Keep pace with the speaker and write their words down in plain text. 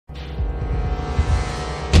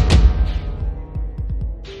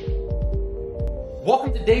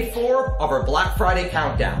Welcome to day 4 of our Black Friday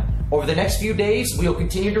countdown. Over the next few days, we will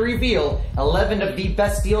continue to reveal 11 of the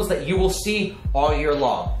best deals that you will see all year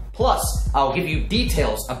long. Plus, I'll give you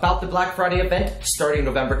details about the Black Friday event starting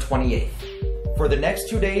November 28th. For the next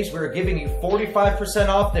 2 days, we're giving you 45%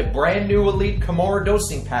 off the brand new Elite Komora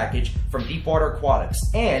dosing package from Deepwater Aquatics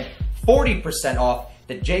and 40% off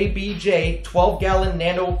the JBJ 12-gallon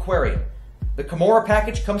Nano Aquarium. The Komora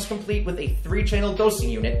package comes complete with a 3-channel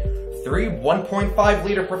dosing unit, 3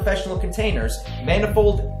 1.5-liter professional containers,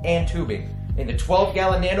 manifold, and tubing. And the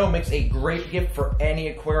 12-gallon Nano makes a great gift for any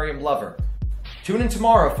aquarium lover. Tune in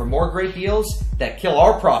tomorrow for more great deals that kill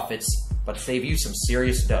our profits, but save you some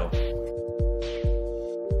serious dough.